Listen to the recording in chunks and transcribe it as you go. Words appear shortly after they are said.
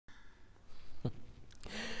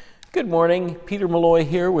Good morning, Peter Malloy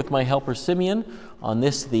here with my helper Simeon on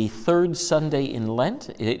this, the third Sunday in Lent.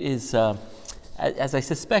 It is, as I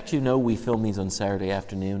suspect you know, we film these on Saturday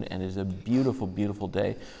afternoon, and it is a beautiful, beautiful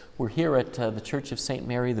day. We're here at the Church of St.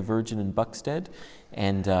 Mary the Virgin in Buxted,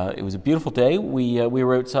 and it was a beautiful day. We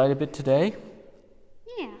were outside a bit today.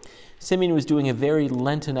 Yeah. Simeon was doing a very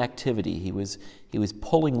Lenten activity. He was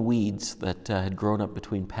pulling weeds that had grown up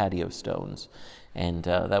between patio stones, and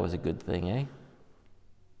that was a good thing, eh?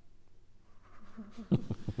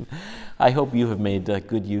 I hope you have made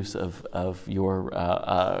good use of your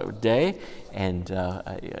day and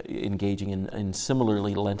engaging in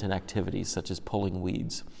similarly Lenten activities such as pulling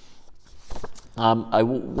weeds. I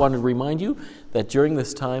want to remind you that during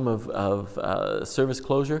this time of service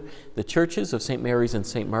closure, the churches of St. Mary's and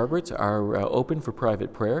St. Margaret's are open for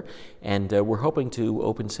private prayer, and we're hoping to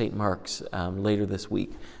open St. Mark's later this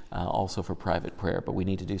week, also for private prayer, but we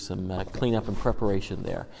need to do some cleanup and preparation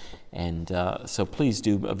there, and so please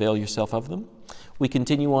do avail yourself of them. We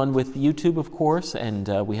continue on with YouTube, of course, and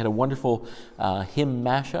we had a wonderful hymn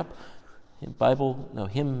mashup. Hymn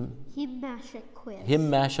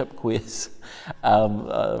mashup quiz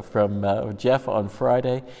from Jeff on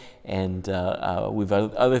Friday, and we've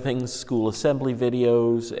had other things, school assembly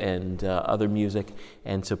videos and other music,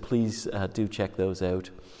 and so please do check those out.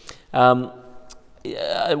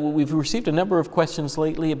 We've received a number of questions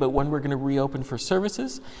lately about when we're going to reopen for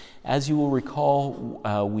services. As you will recall,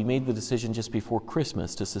 we made the decision just before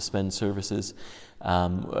Christmas to suspend services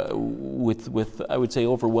with I would say,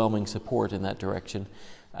 overwhelming support in that direction.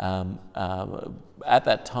 At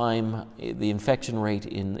that time, the infection rate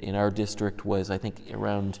in our district was, I think,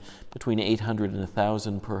 around between 800 and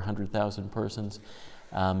 1,000 per 100,000 persons.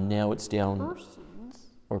 Now it's down... Persons?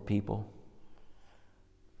 Or people.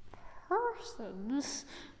 Persons?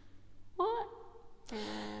 What?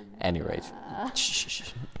 Anyway,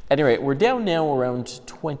 we're down now around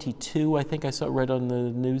 22, I think I read on the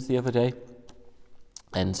news the other day.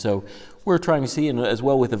 And so we're trying to see, and as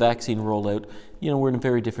well with the vaccine rollout, we're in a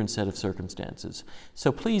very different set of circumstances.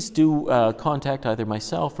 So please do contact either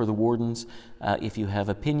myself or the wardens if you have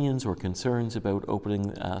opinions or concerns about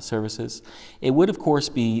opening services. It would, of course,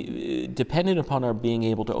 be dependent upon our being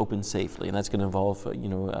able to open safely, and that's going to involve,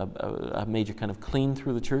 a major kind of clean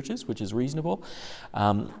through the churches, which is reasonable,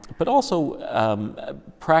 but also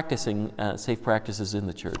practicing safe practices in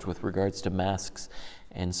the church with regards to masks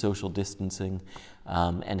and social distancing,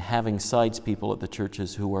 and having sides people at the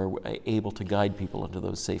churches who are able to guide people into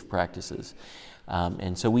those safe practices.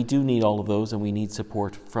 And so we do need all of those, and we need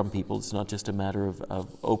support from people. It's not just a matter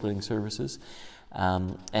of opening services.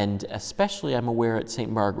 And especially, I'm aware at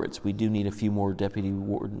St. Margaret's, we do need a few more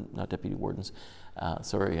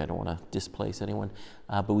sorry, I don't want to displace anyone,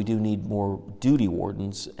 but we do need more duty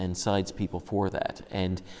wardens and sides people for that.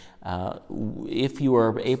 And if you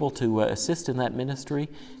are able to assist in that ministry,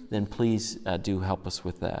 then please do help us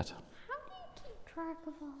with that. How do you keep track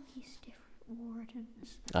of all these different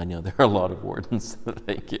wardens? I know, there are a lot of wardens.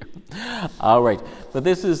 Thank you. All right, but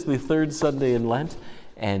this is the third Sunday in Lent,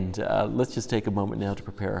 and let's just take a moment now to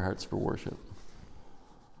prepare our hearts for worship.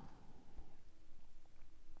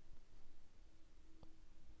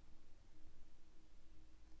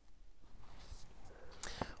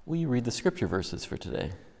 Will you read the scripture verses for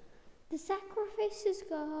today? The sacrifices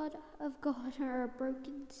of God are a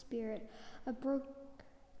broken spirit, a broken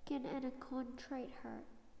and a contrite heart.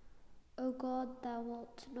 O God, thou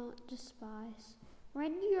wilt not despise.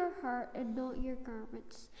 Rend your heart and not your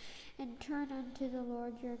garments, and turn unto the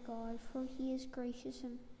Lord your God, for he is gracious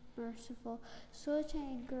and merciful, slow to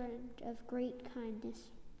anger and of great kindness,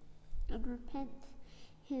 and repent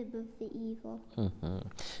him of the evil. Mm-hmm.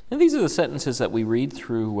 Now these are the sentences that we read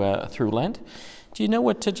through Lent. Do you know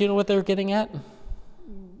what they're getting at?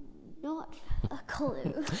 Not a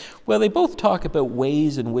clue. Well, they both talk about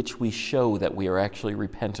ways in which we show that we are actually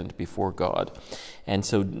repentant before God. And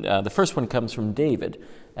so the first one comes from David,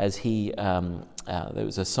 as he there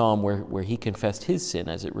was a psalm where he confessed his sin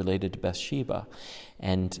as it related to Bathsheba.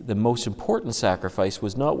 And the most important sacrifice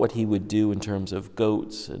was not what he would do in terms of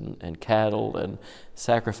goats and cattle and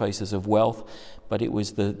sacrifices of wealth, but it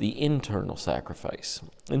was the internal sacrifice.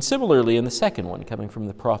 And similarly, in the second one, coming from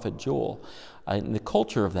the prophet Joel, in the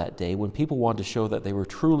culture of that day, when people wanted to show that they were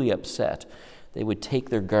truly upset, they would take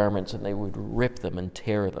their garments and they would rip them and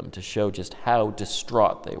tear them to show just how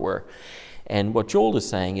distraught they were. And what Joel is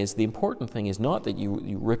saying is the important thing is not that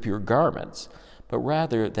you rip your garments, but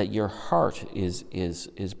rather that your heart is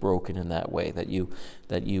broken in that way, that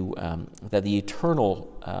the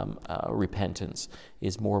eternal repentance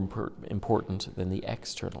is more important than the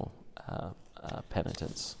external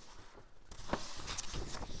penitence.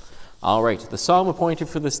 All right, the psalm appointed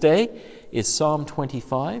for this day is Psalm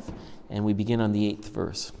 25, and we begin on the 8th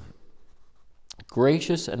verse.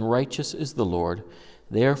 Gracious and righteous is the Lord,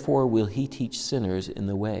 therefore will he teach sinners in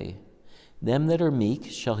the way. Them that are meek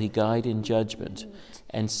shall he guide in judgment,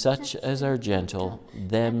 and such as are gentle,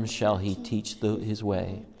 them shall he teach his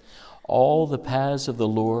way. All the paths of the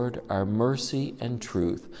Lord are mercy and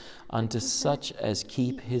truth unto such as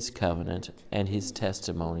keep his covenant and his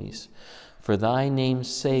testimonies. For thy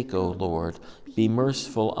name's sake, O Lord, be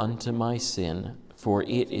merciful unto my sin, for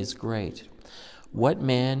it is great. What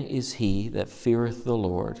man is he that feareth the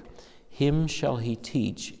Lord? Him shall he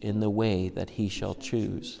teach in the way that he shall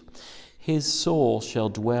choose. His soul shall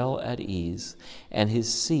dwell at ease, and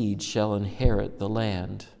his seed shall inherit the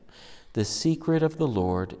land. The secret of the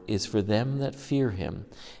Lord is for them that fear him,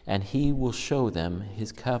 and he will show them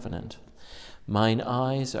his covenant. Mine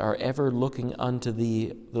eyes are ever looking unto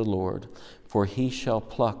thee, the Lord, for he shall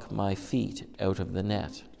pluck my feet out of the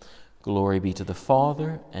net. Glory be to the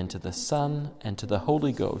Father, and to the Son, and to the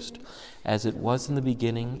Holy Ghost, as it was in the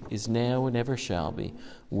beginning, is now, and ever shall be,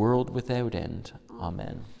 world without end.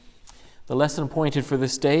 Amen. The lesson appointed for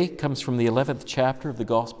this day comes from the 11th chapter of the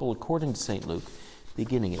Gospel according to St. Luke,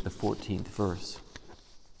 beginning at the 14th verse.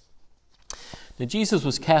 Now Jesus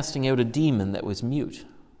was casting out a demon that was mute.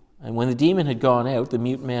 And when the demon had gone out, the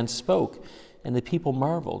mute man spoke, and the people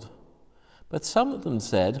marveled. But some of them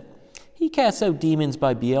said, He casts out demons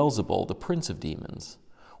by Beelzebul, the prince of demons.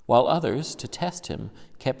 While others, to test him,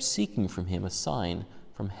 kept seeking from him a sign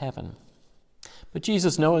from heaven. But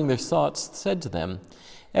Jesus, knowing their thoughts, said to them,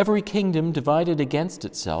 Every kingdom divided against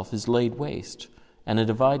itself is laid waste, and a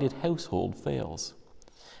divided household fails.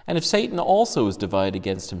 And if Satan also is divided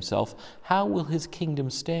against himself, how will his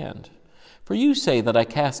kingdom stand? For you say that I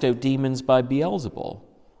cast out demons by Beelzebul.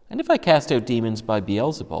 And if I cast out demons by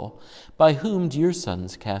Beelzebul, by whom do your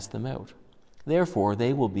sons cast them out? Therefore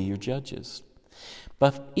they will be your judges.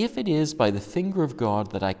 But if it is by the finger of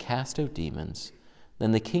God that I cast out demons,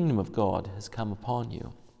 then the kingdom of God has come upon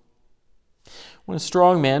you. When a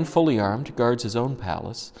strong man, fully armed, guards his own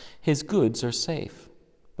palace, his goods are safe.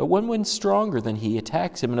 But when one stronger than he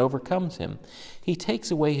attacks him and overcomes him, he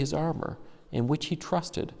takes away his armor, in which he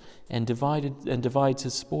trusted, and divides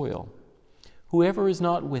his spoil. Whoever is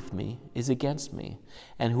not with me is against me,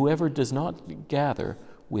 and whoever does not gather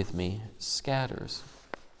with me scatters.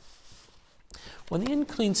 When the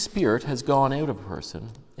unclean spirit has gone out of a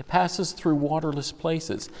person, it passes through waterless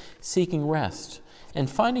places, seeking rest, and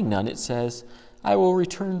finding none, it says, I will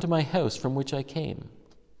return to my house from which I came.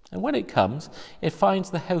 And when it comes, it finds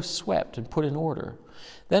the house swept and put in order.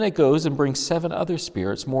 Then it goes and brings 7 other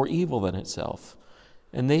spirits more evil than itself,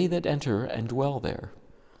 and they that enter and dwell there.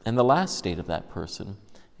 And the last state of that person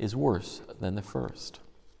is worse than the first.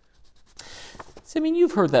 So,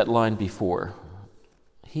 you've heard that line before.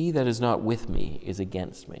 He that is not with me is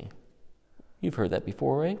against me. You've heard that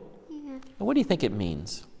before, right? Yeah. And what do you think it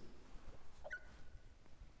means?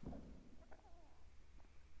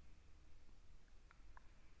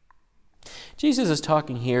 Jesus is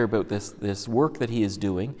talking here about this work that he is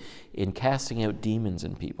doing in casting out demons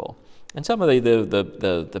in people. And some of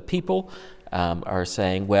the people are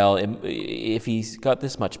saying, well, if he's got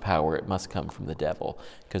this much power, it must come from the devil,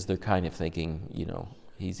 because they're kind of thinking,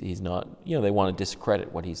 he's not, they want to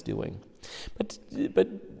discredit what he's doing.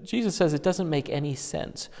 But Jesus says it doesn't make any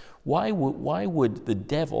sense. Why would the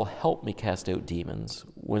devil help me cast out demons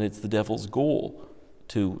when it's the devil's goal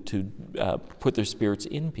to put their spirits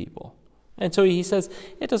in people? And so he says,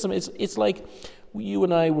 it's like you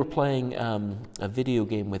and I were playing a video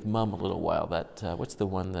game with Mum a little while, what's the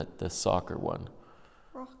one, the soccer one?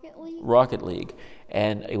 Rocket League.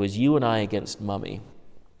 And it was you and I against Mummy.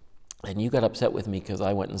 And you got upset with me because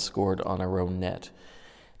I went and scored on our own net,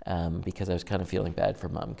 because I was kind of feeling bad for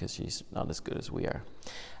Mum because she's not as good as we are.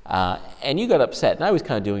 And you got upset, and I was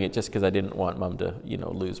kind of doing it just because I didn't want Mum to,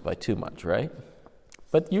 lose by too much, right?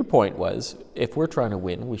 But your point was, if we're trying to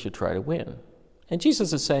win, we should try to win. And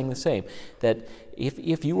Jesus is saying the same, that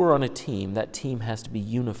if you were on a team, that team has to be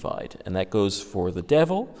unified. And that goes for the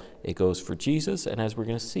devil, it goes for Jesus, and as we're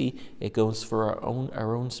going to see, it goes for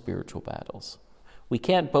our own spiritual battles. We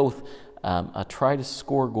can't both try to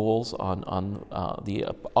score goals on the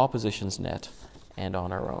opposition's net and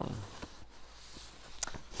on our own.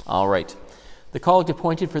 All right. The collect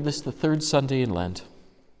appointed for this, the 3rd Sunday in Lent.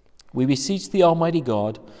 We beseech thee, Almighty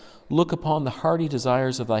God, look upon the hearty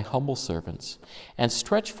desires of thy humble servants, and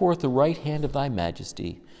stretch forth the right hand of thy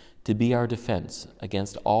majesty to be our defense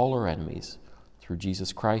against all our enemies, through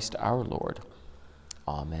Jesus Christ our Lord.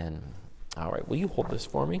 Amen. All right, will you hold this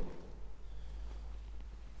for me?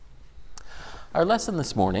 Our lesson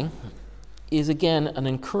this morning is again an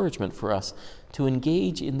encouragement for us to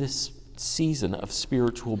engage in this season of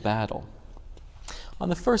spiritual battle. On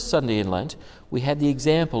the first Sunday in Lent, we had the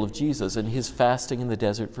example of Jesus and his fasting in the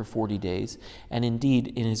desert for 40 days, and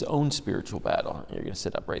indeed in his own spiritual battle. You're going to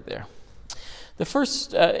sit up right there.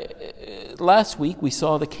 Last week we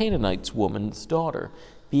saw the Canaanite woman's daughter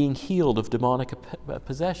being healed of demonic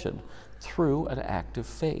possession through an act of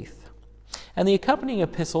faith. And the accompanying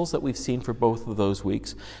epistles that we've seen for both of those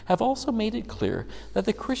weeks have also made it clear that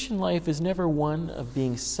the Christian life is never one of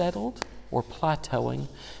being settled or plateauing,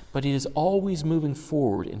 but it is always moving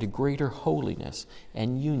forward into greater holiness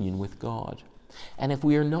and union with God. And if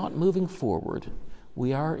we are not moving forward,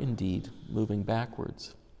 we are indeed moving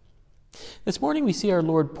backwards. This morning we see our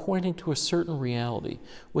Lord pointing to a certain reality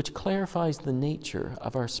which clarifies the nature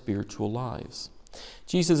of our spiritual lives.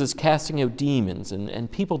 Jesus is casting out demons,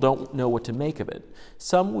 and people don't know what to make of it.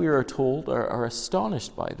 Some, we are told, are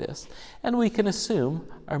astonished by this, and we can assume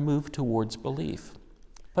are moved towards belief.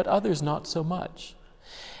 But others not so much.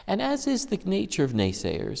 And as is the nature of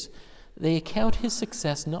naysayers, they account his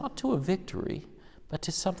success not to a victory, but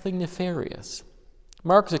to something nefarious.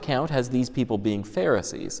 Mark's account has these people being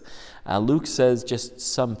Pharisees. Luke says just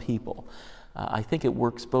some people. I think it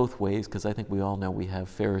works both ways, because I think we all know we have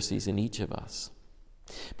Pharisees in each of us.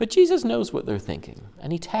 But Jesus knows what they're thinking,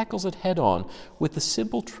 and he tackles it head on with the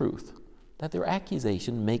simple truth that their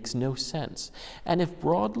accusation makes no sense, and if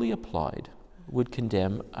broadly applied, would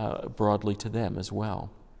condemn broadly to them as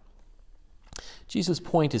well. Jesus'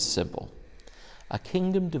 point is simple. A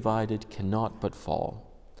kingdom divided cannot but fall.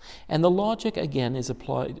 And the logic, again,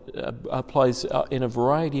 applies in a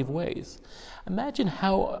variety of ways. Imagine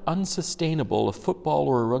how unsustainable a football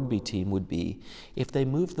or a rugby team would be if they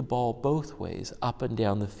moved the ball both ways, up and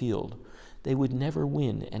down the field. They would never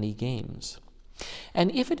win any games.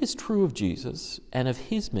 And if it is true of Jesus and of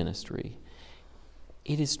his ministry,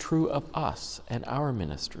 it is true of us and our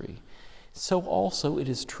ministry. So also it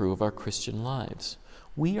is true of our Christian lives.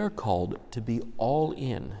 We are called to be all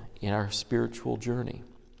in our spiritual journey.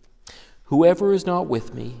 Whoever is not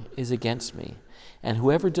with me is against me, and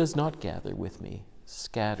whoever does not gather with me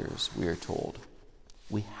scatters, we are told.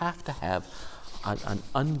 We have to have an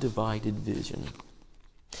undivided vision.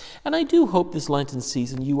 And I do hope this Lenten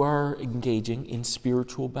season you are engaging in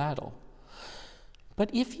spiritual battle. But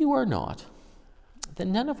if you are not,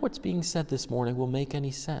 then none of what's being said this morning will make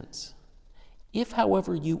any sense. If,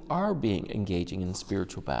 however, you are engaging in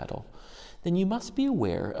spiritual battle, then you must be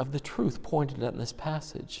aware of the truth pointed at in this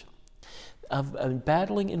passage, of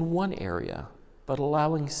battling in one area, but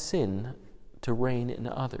allowing sin to reign in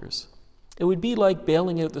others. It would be like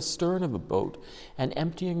bailing out the stern of a boat and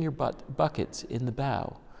emptying your buckets in the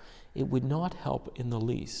bow. It would not help in the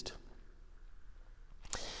least.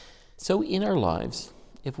 So in our lives,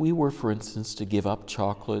 if we were, for instance, to give up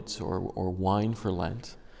chocolates or wine for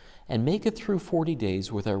Lent and make it through 40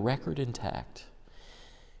 days with our record intact,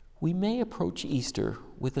 we may approach Easter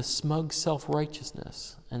with a smug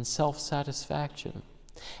self-righteousness and self-satisfaction,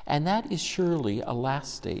 and that is surely a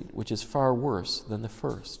last state which is far worse than the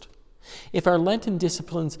first. If our Lenten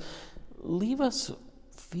disciplines leave us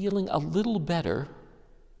feeling a little better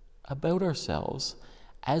about ourselves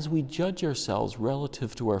as we judge ourselves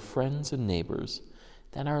relative to our friends and neighbors,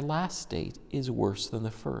 then our last state is worse than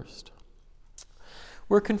the first.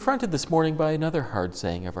 We're confronted this morning by another hard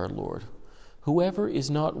saying of our Lord. Whoever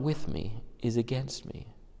is not with me is against me.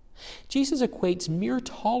 Jesus equates mere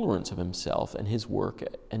tolerance of himself and his work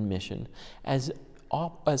and mission as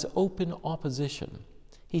open opposition.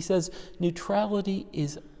 He says neutrality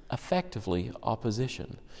is effectively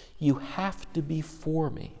opposition. You have to be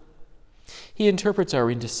for me. He interprets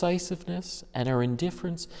our indecisiveness and our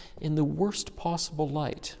indifference in the worst possible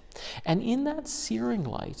light. And in that searing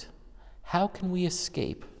light, how can we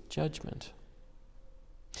escape judgment?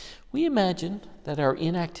 We imagine that our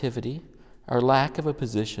inactivity, our lack of a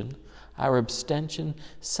position, our abstention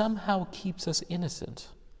somehow keeps us innocent.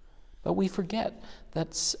 But we forget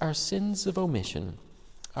that our sins of omission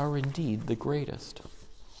are indeed the greatest.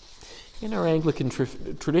 In our Anglican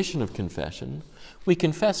tradition of confession, we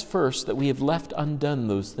confess first that we have left undone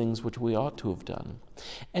those things which we ought to have done.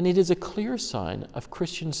 And it is a clear sign of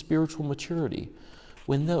Christian spiritual maturity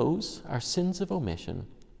when those, our sins of omission,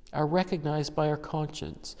 are recognized by our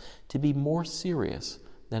conscience to be more serious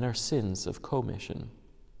than our sins of commission.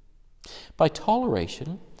 By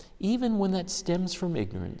toleration, even when that stems from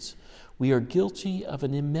ignorance, we are guilty of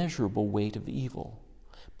an immeasurable weight of evil.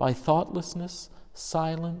 By thoughtlessness,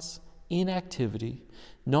 silence, inactivity,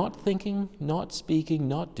 not thinking, not speaking,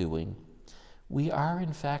 not doing, we are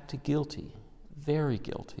in fact guilty, very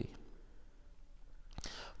guilty.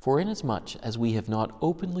 For inasmuch as we have not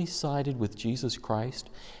openly sided with Jesus Christ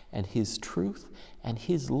and his truth and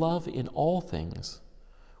his love in all things,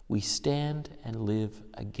 we stand and live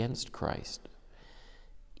against Christ.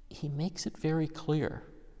 He makes it very clear,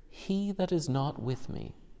 he that is not with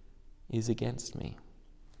me is against me.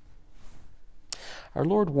 Our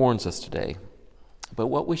Lord warns us today about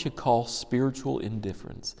what we should call spiritual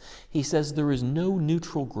indifference. He says there is no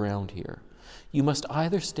neutral ground here. You must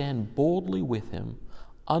either stand boldly with him,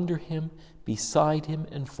 under him, beside him,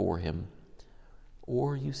 and for him,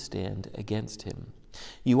 or you stand against him.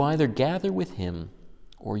 You either gather with him,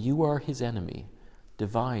 or you are his enemy,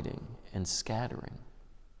 dividing and scattering.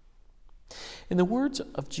 In the words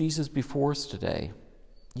of Jesus before us today,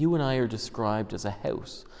 you and I are described as a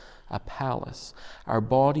house, a palace. Our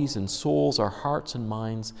bodies and souls, our hearts and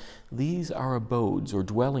minds, these are abodes or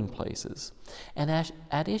dwelling places. And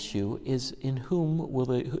at issue is in who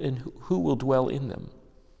will dwell in them.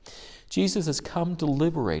 Jesus has come to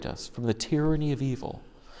liberate us from the tyranny of evil,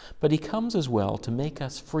 but he comes as well to make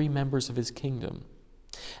us free members of his kingdom.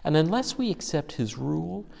 And unless we accept his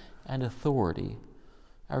rule and authority,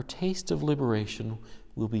 our taste of liberation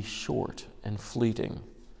will be short and fleeting,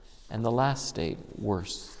 and the last state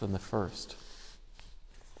worse than the first.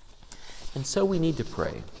 And so we need to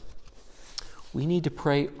pray. We need to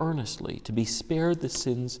pray earnestly to be spared the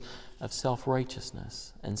sins of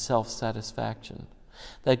self-righteousness and self-satisfaction,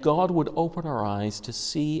 that God would open our eyes to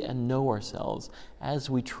see and know ourselves as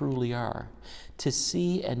we truly are, to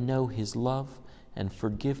see and know his love and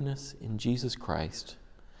forgiveness in Jesus Christ,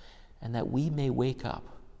 and that we may wake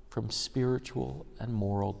up from spiritual and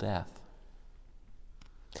moral death.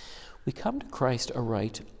 We come to Christ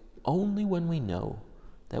aright only when we know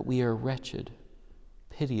that we are wretched,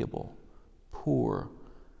 pitiable, poor,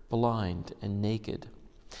 blind, and naked.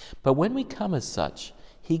 But when we come as such,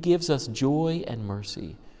 he gives us joy and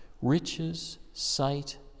mercy, riches,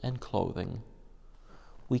 sight, and clothing.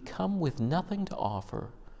 We come with nothing to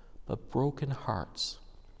offer but broken hearts.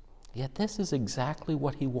 Yet this is exactly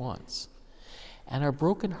what he wants. And our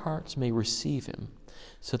broken hearts may receive him,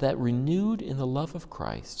 so that renewed in the love of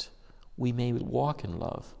Christ, we may walk in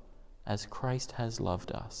love as Christ has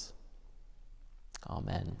loved us.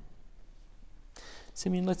 Amen.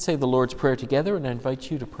 Simeon, let's say the Lord's Prayer together, and I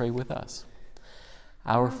invite you to pray with us.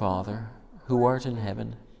 Our Father, who art in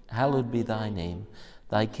heaven, hallowed be thy name.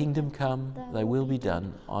 Thy kingdom come, thy will be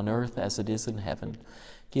done, on earth as it is in heaven.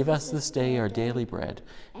 Give us this day our daily bread,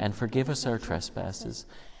 and forgive us our trespasses,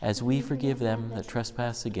 as we forgive them that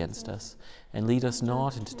trespass against us. And lead us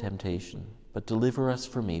not into temptation, but deliver us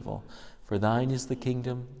from evil. For thine is the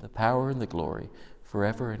kingdom, the power, and the glory,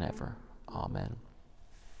 forever and ever. Amen.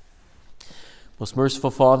 Most merciful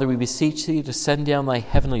Father, we beseech thee to send down thy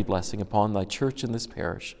heavenly blessing upon thy church in this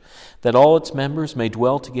parish, that all its members may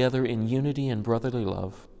dwell together in unity and brotherly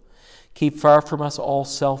love. Keep far from us all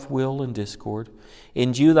self-will and discord.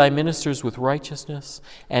 Endue thy ministers with righteousness,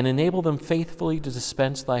 and enable them faithfully to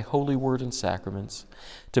dispense thy holy word and sacraments,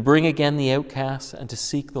 to bring again the outcasts and to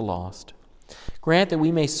seek the lost. Grant that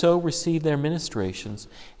we may so receive their ministrations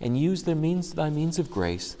and use thy means of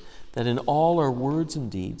grace, that in all our words and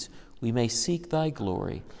deeds we may seek thy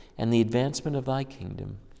glory and the advancement of thy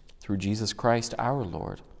kingdom, through Jesus Christ our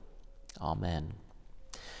Lord. Amen.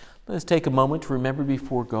 Let us take a moment to remember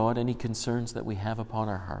before God any concerns that we have upon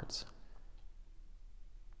our hearts.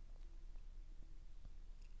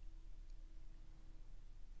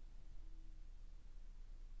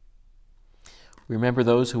 Remember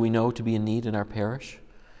those who we know to be in need in our parish,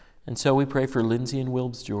 and so we pray for Lindsay and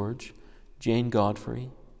Wilbs George, Jane Godfrey,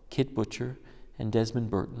 Kit Butcher, and Desmond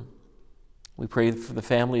Burton. We pray for the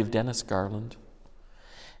family of Dennis Garland,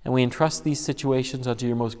 and we entrust these situations unto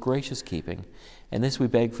your most gracious keeping, and this we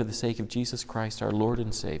beg for the sake of Jesus Christ, our Lord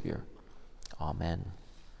and Savior. Amen.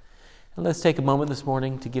 And let's take a moment this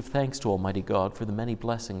morning to give thanks to Almighty God for the many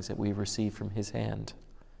blessings that we have received from his hand.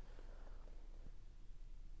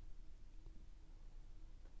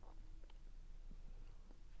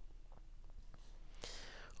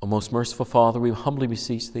 O most merciful Father, we humbly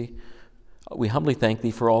beseech thee, we humbly thank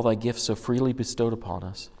thee for all thy gifts so freely bestowed upon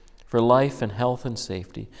us, for life and health and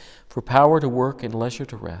safety, for power to work and leisure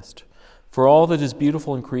to rest, for all that is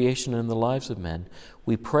beautiful in creation and in the lives of men.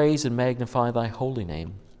 We praise and magnify thy holy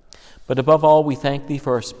name. But above all, we thank thee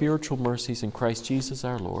for our spiritual mercies in Christ Jesus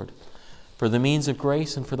our Lord, for the means of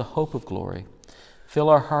grace and for the hope of glory. Fill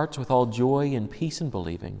our hearts with all joy and peace in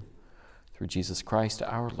believing, through Jesus Christ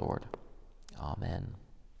our Lord. Amen.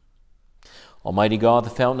 Almighty God,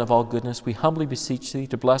 the fountain of all goodness, we humbly beseech thee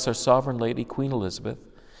to bless our sovereign lady, Queen Elizabeth,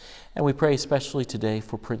 and we pray especially today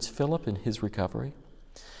for Prince Philip in his recovery.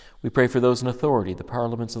 We pray for those in authority, the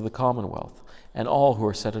parliaments of the Commonwealth, and all who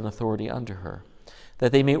are set in authority under her,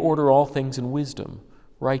 that they may order all things in wisdom,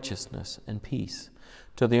 righteousness, and peace,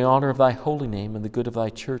 to the honor of thy holy name and the good of thy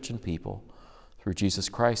church and people, through Jesus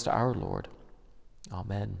Christ our Lord.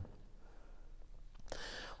 Amen.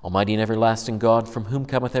 Almighty and everlasting God, from whom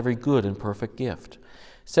cometh every good and perfect gift,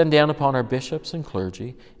 send down upon our bishops and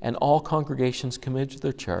clergy and all congregations committed to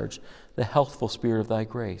their charge the healthful spirit of thy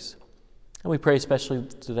grace. And we pray especially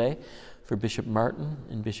today for Bishop Martin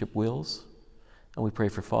and Bishop Wills. And we pray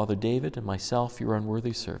for Father David and myself, your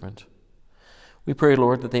unworthy servant. We pray,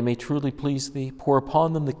 Lord, that they may truly please thee. Pour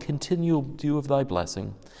upon them the continual dew of thy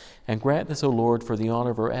blessing. And grant this, O Lord, for the honor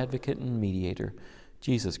of our advocate and mediator,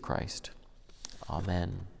 Jesus Christ.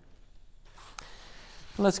 Amen.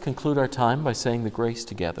 Let's conclude our time by saying the grace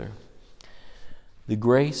together. The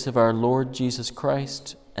grace of our Lord Jesus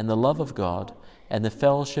Christ, and the love of God, and the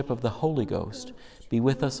fellowship of the Holy Ghost be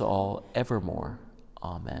with us all evermore.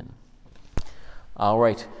 Amen. All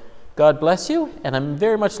right. God bless you, and I'm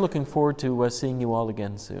very much looking forward to seeing you all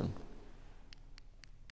again soon.